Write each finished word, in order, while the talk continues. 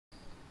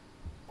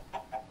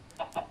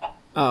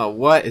Oh,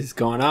 what is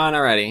going on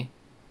already?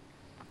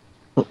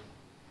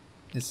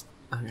 It's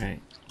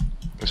alright.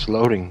 It's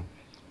loading.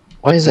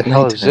 Why What is the it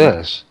hell is nighttime?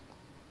 this?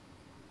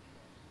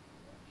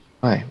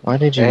 Why? Why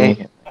did you A make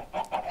it?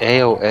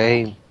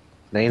 AOA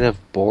native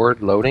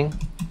board loading?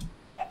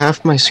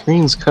 Half my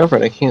screen's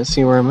covered. I can't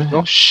see where I'm at.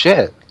 No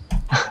shit.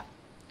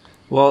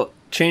 Well,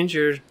 change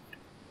your.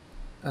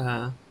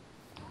 Oh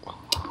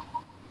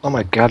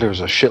my god, there's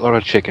a shitload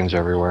of chickens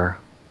everywhere.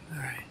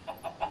 Alright.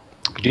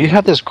 Do you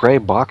have this gray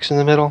box in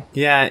the middle?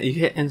 Yeah, you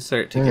hit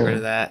insert to get rid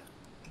of that.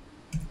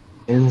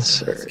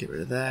 Let's Insert. get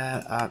rid of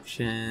that.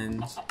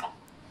 Options.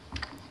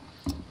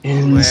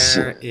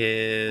 Insert. Where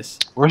is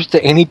Where's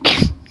the any?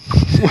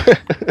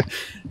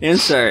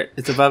 insert?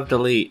 It's above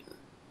delete.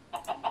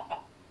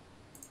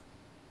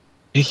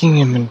 Taking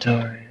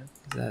inventory.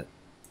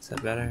 Is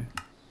that better?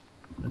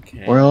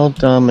 Okay. World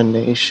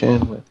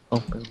domination with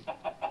open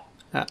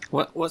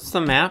What's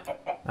the map?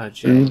 Oh,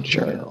 J. food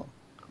journal.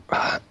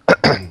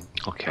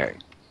 Okay,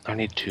 I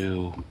need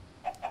to.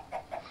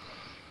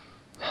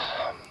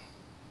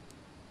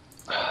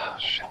 Oh,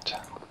 shit.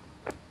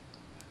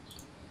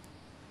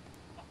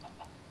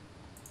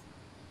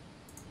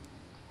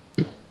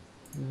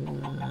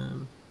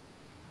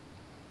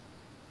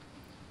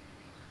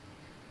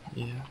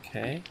 Yeah.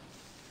 Okay.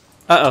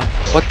 Uh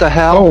oh. What the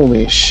hell?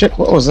 Holy shit!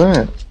 What was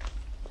that?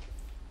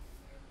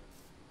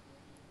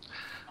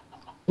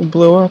 Who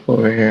blew up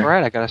over here?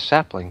 Alright, I got a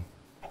sapling.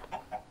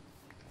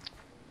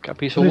 Got a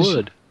piece of What is-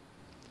 wood.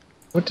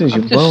 What did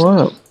you I'm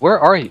blow up? Where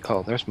are you?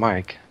 Oh, there's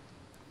Mike.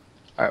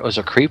 It was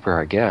a creeper,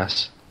 I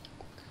guess.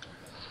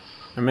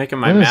 I'm making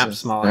my What is map this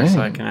smaller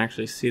so I thing? can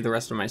actually see the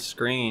rest of my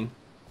screen.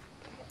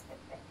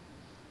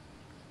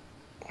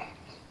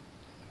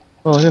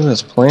 Oh, look at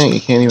this plant. You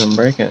can't even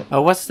break it.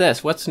 Oh, what's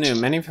this? What's new?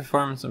 Many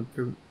performance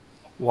improvement.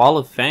 Wall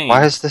of Fame.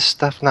 Why is this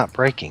stuff not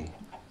breaking?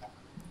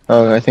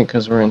 Oh, I think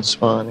because we're in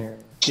spawn area.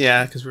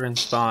 Yeah, because we're in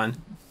spawn.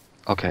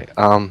 Okay,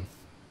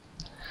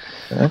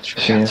 That's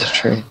true. That's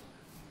true.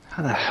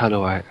 how the hell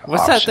do I...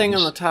 What's that thing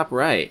on options? the top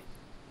right?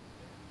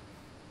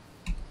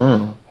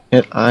 Hmm.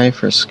 Hit I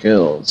for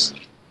skills.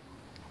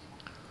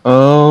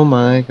 Oh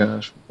my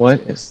gosh. What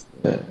is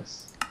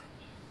this?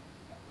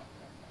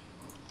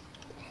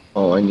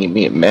 Oh, I need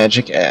me a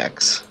magic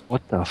axe.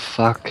 What the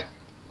fuck?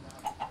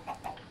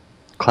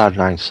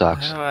 Cloud9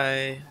 sucks. How do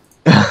I...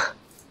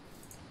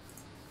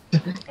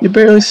 You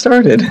barely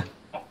started.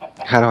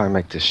 How do I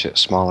make this shit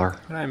smaller?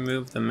 How do I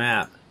move the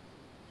map?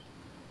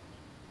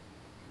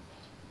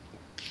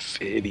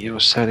 Video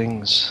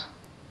settings.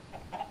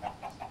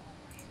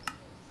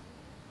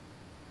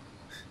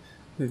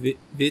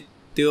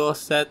 Video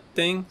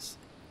settings?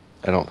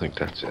 I don't think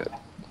that's it.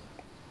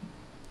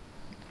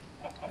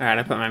 Alright,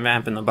 I put my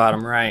map in the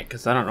bottom right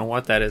because I don't know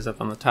what that is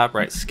up on the top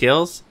right.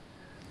 Skills?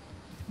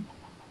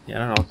 Yeah, I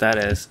don't know what that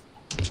is.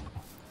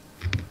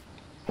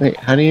 Wait,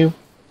 how do you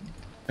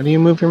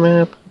move your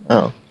map?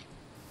 Oh.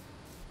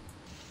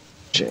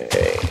 J.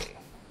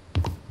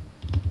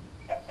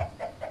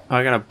 Oh,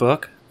 I got a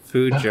book.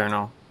 Food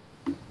journal.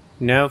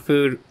 No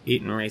food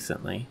eaten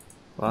recently.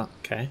 Well,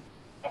 okay.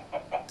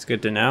 It's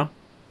good to know.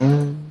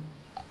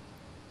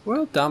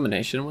 World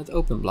domination with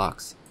open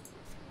blocks.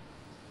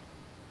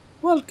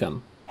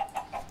 Welcome.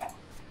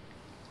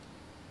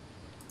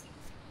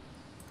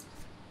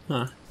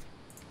 Huh.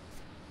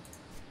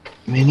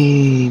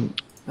 Mini.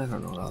 I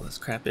don't know what all this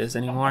crap is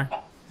anymore.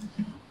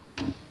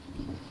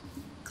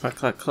 Cluck,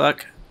 cluck,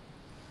 cluck.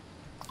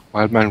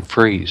 Why'd mine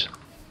freeze?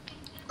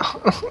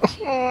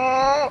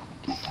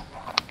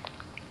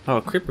 Oh,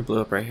 a creeper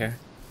blew up right here.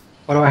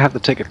 Why do I have to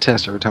take a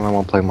test every time I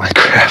want to play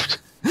Minecraft?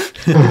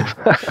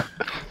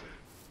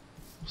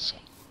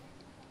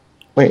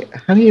 Wait,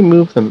 how do you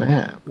move the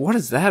map? What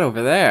is that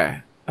over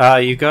there?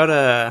 You go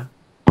to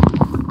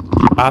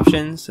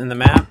options in the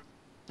map.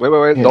 Wait,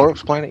 Yeah. don't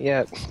explain it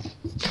yet.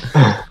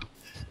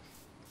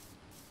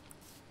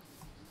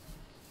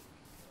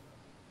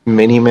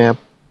 Mini map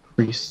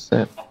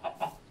preset.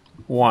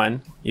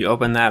 1. You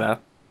open that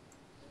up.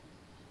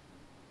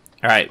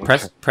 Alright, Okay.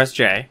 press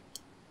J.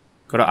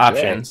 Go to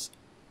options.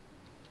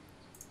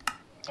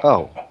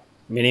 Oh,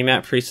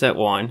 Minimap preset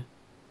 1.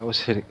 I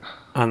was hitting...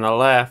 On the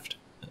left,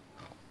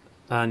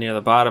 near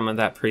the bottom of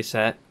that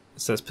preset, it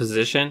says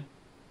position.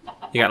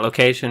 You got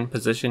location,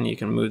 position, you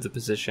can move the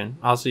position.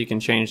 Also, you can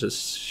change the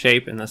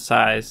shape and the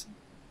size.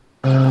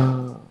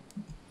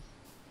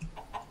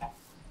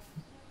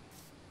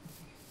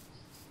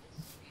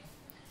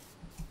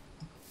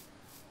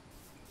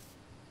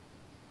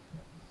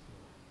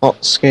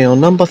 Alt scale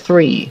number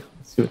 3.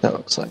 Let's see what that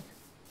looks like.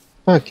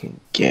 Fucking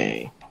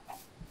gay.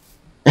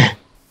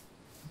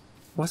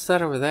 What's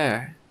that over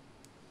there?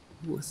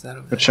 What's that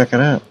over Go there? check it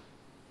out.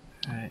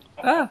 Alright.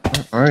 Ah!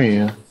 Where are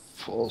you?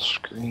 Full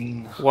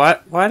screen.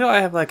 What? Why do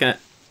I have like an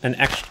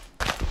extra...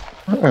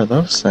 What are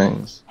those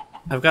things?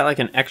 I've got like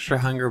an extra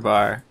hunger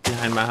bar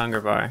behind my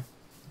hunger bar.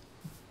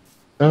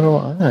 So do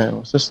I.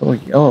 What's this little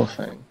yellow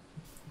thing?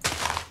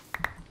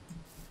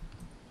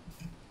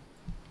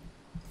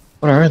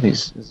 What are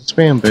these? Is this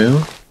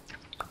bamboo?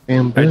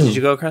 Bamboo. Alright, did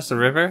you go across the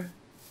river?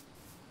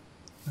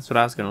 That's what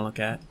I was gonna look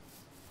at.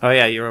 Oh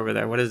yeah, you're over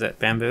there. What is it?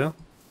 Bamboo?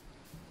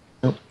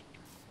 Nope.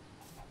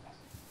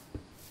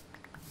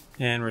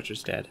 And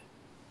Richard's dead.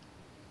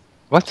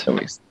 What?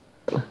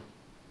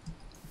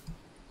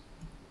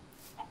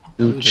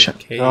 Ooh, there's a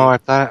cave. Oh, I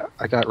thought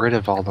I got rid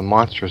of all the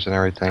monsters and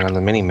everything on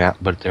the mini map,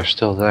 but they're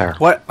still there.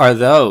 What are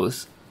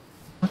those?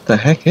 What the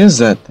heck is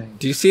that thing?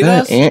 Do you see Is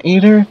that those? an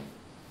anteater?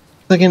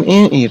 It's like an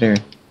anteater.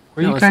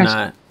 Where No, you it's guys?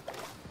 not.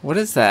 What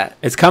is that?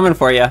 It's coming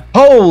for you.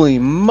 Holy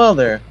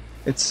mother!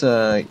 It's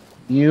URKA,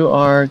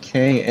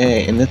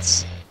 and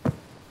it's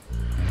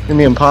gonna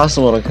be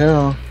impossible to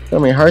kill. How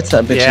many hearts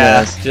that bitch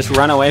Yeah, has? just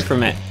run away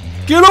from it.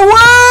 Get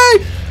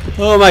away!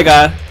 Oh my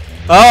god.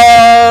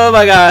 Oh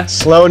my god.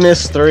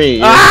 Slowness 3.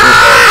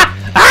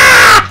 Ah!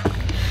 Ah!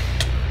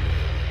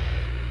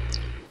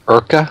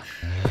 Urka?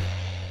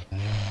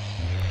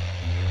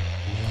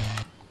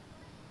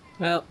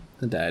 Well,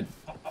 I died.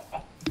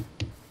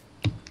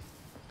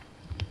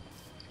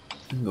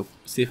 Go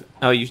see if.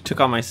 Oh, you took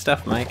all my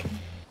stuff, Mike.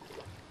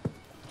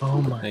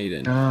 Oh my No, you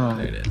didn't. god.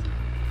 There it is.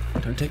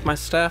 Don't take my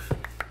stuff.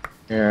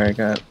 Here, I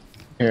got.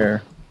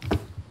 Here.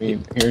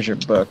 Here's your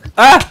book.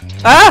 Ah!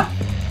 Ah!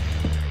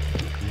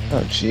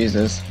 Oh,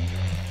 Jesus.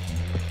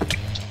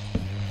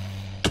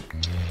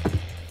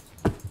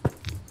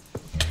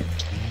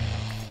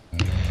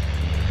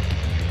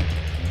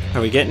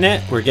 Are we getting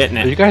it? We're getting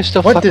Are you it. guys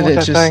still What fucking did with it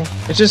that just.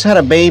 thing? It just had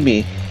a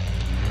baby.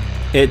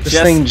 It This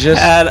thing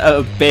just- had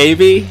a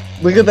baby.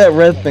 Look at that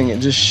red thing. It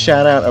just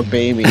shot out a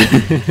baby.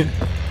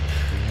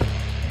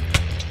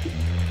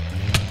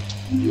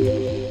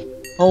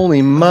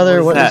 Holy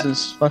mother, What what is is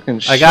this fucking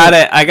shit? I got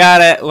it. I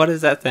got it. What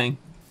is that thing?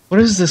 What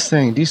is this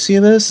thing? Do you see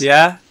this?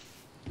 Yeah?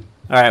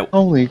 Alright.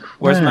 Holy crap.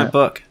 Where's my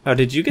book? Oh,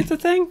 did you get the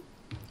thing?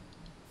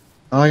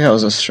 All I got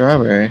was a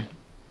strawberry.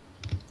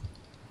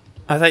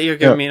 I thought you were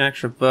giving Yeah. me an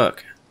extra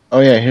book. Oh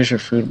yeah, here's your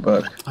food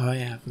book. Oh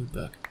yeah, food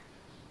book.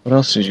 What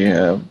else did you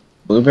have?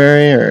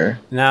 Blueberry or?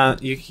 No,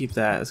 you keep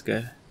that. That's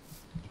good.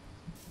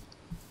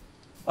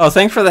 Oh,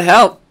 thanks for the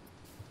help.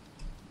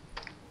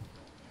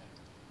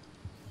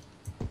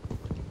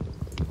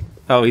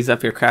 Oh, he's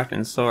up here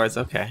crafting swords.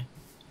 Okay.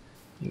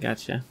 I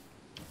gotcha.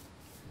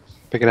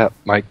 Pick it up,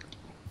 Mike.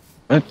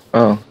 What?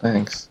 Oh,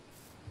 thanks.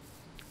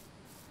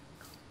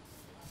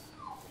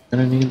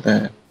 Gonna need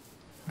that.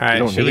 Alright,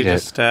 don't should we need it.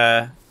 just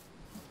I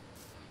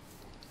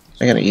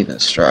gotta eat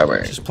that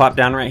strawberry. just plop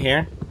down right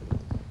here?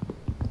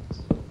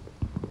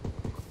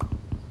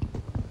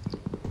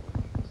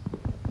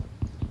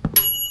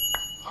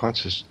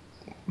 Hans is.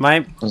 My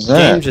What's game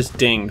that? just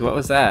dinged. What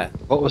was that?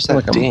 What was that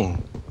Like a-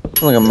 ding?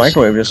 Like a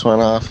microwave just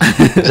went off.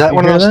 Is that You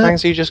one of hear those that?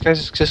 things you just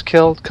guys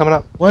killed coming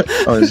up? What?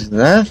 Oh, is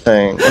that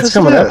thing? It's What's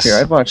coming up this? here.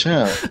 I'd watch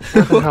out.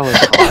 What the hell is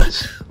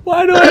Hans?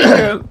 Why do I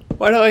hear?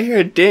 Why do I hear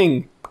a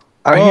ding?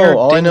 I Oh, hear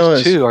all I dings know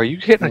is too. Are you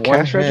hitting a one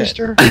cash hit.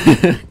 register?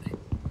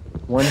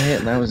 One hit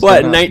and I was What?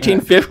 dead off that.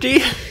 1950?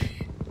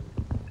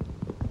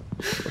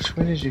 Which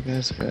way did you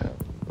guys go?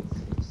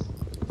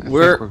 I think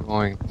We're- we're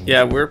going.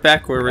 Yeah, we're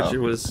back where Oh, Richard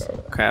was sorry.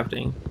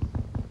 crafting.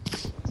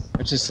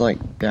 I just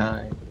like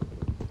died.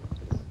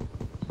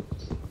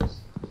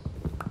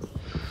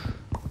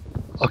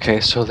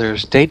 Okay, so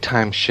there's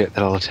daytime shit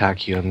that'll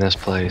attack you in this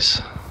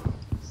place.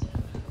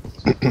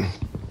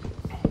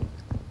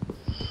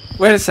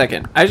 Wait a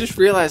second. I just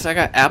realized I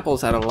got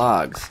apples out of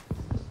logs.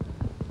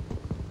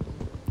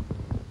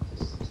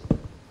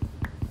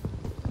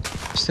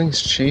 This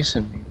thing's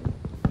chasing me.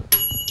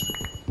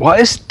 What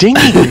is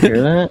dinging? You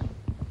hear that?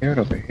 Hear it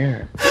over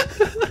here.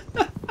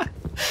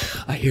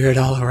 I hear it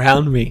all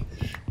around me.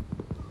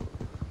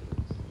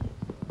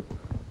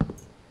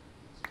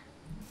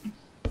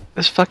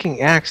 This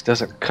fucking axe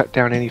doesn't cut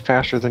down any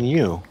faster than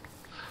you.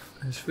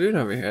 There's food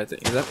over here, I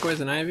think. Is that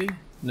poison ivy?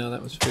 No,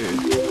 that was food.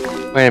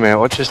 Wait a minute,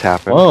 what just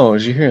happened? Whoa,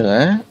 did you hear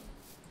that?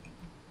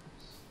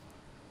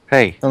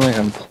 Hey, Sound like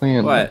I'm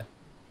playing. What?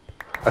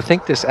 I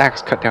think this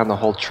axe cut down the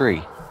whole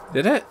tree.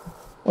 Did it?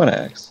 What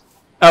axe?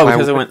 Oh, My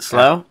because it wood- went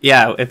slow?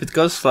 Yeah, if it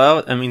goes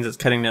slow, that means it's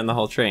cutting down the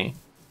whole tree.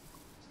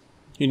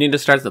 You need to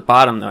start at the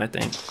bottom, though, I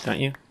think. Don't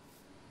you?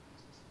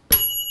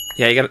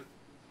 Yeah,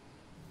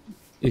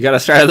 you gotta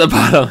start at the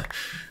bottom.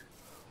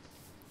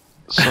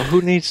 So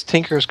who needs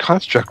Tinker's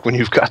Construct when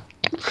you've got...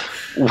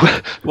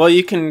 Well,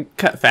 you can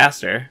cut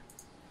faster.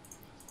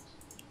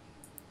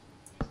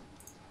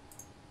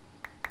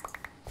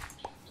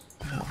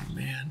 Oh,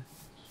 man.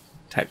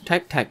 Type,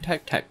 ding.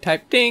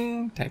 Type,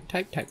 ding.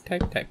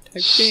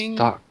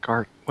 Stock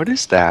art. What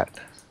is that?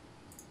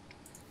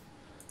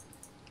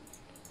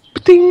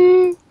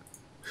 Ding!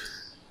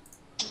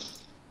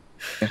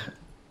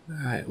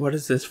 Alright, what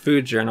is this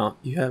food journal?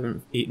 You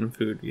haven't eaten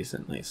food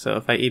recently, so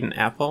if I eat an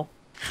apple,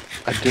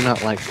 I do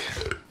not like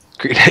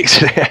green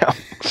eggs and ham.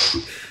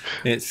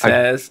 it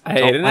says I,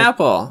 ate don't an like-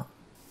 apple.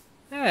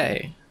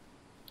 Hey.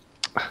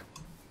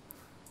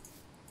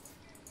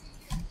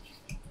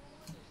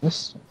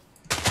 This.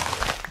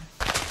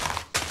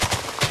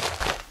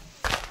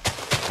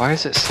 Why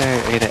does it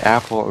say I ate an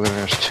apple and then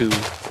there's two?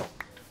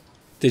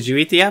 Did you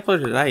eat the apple or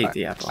did I eat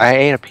the apple? I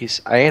ate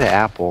an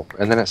apple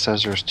and then it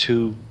says there's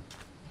two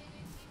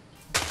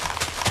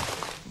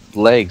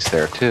legs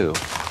there too.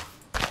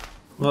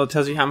 Well, it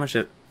tells you how much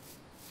it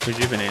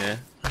rejuvenated.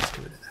 Let's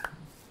do it.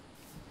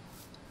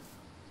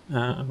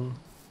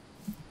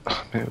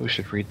 Maybe we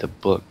should read the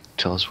book.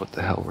 Tell us what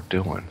the hell we're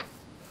doing.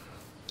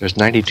 There's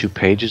 92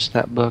 pages in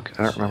that book.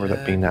 I don't remember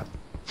that being that.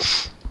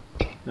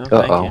 No,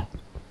 thank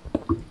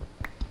you.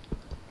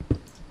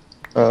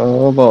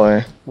 Oh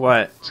boy.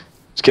 What?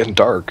 It's getting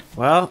dark.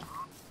 Well.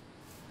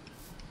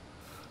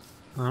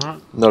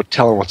 No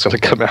telling what's going to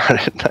come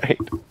out at night.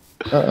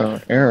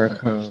 Error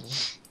code.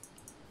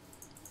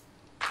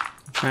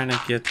 I'm trying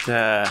to get.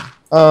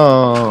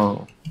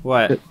 Oh.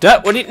 What?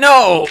 What do you?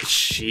 No!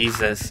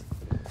 Jesus.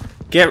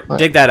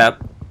 Dig that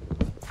up.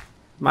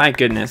 My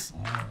goodness.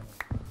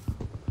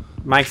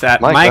 Mike's at.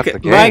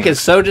 Mike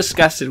is so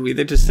disgusted with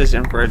the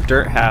decision for a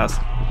dirt house.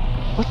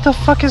 What the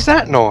fuck is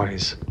that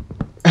noise?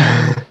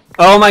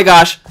 Oh my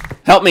gosh!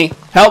 Help me!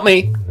 Help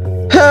me!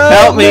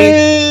 Help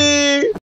me!